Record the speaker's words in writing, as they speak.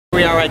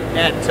We are at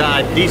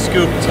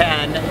DSCOOP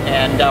 10,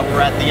 and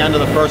we're at the end of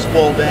the first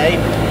full day,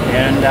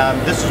 and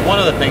this is one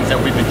of the things that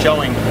we've been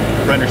showing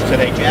printers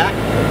today, Jack.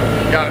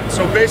 Yeah,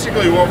 so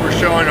basically what we're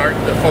showing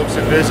the folks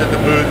that visit the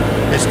booth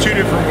is two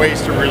different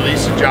ways to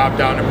release a job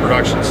down to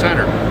Production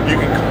Center. You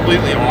can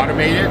completely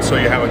automate it, so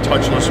you have a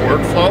touchless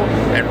workflow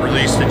and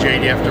release the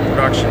JDF to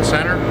Production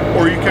Center,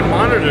 or you can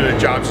monitor the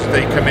jobs as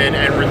they come in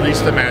and release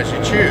them as you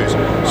choose.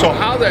 So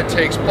how that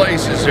takes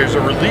place is there's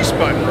a release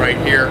button right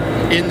here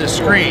in the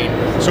screen.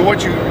 So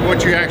what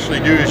you actually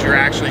do is you're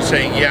actually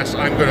saying, yes,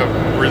 I'm going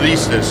to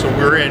release this. So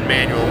we're in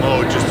manual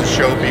mode just to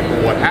show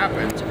people what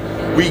happens.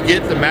 We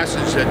get the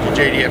message that the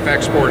JDF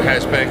export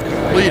has been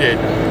completed,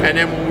 and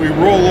then when we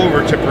roll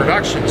over to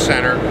Production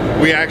Center,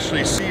 we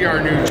actually see our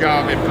new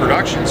job in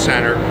Production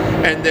Center,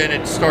 and then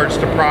it starts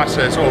to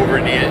process over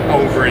in the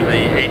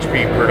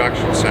HP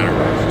Production Center.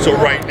 So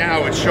right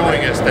now it's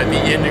showing us that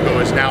the Indigo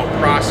is now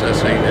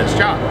processing this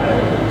job.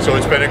 So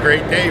it's been a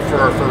great day for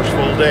our first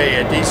full day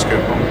at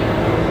DSCOOP.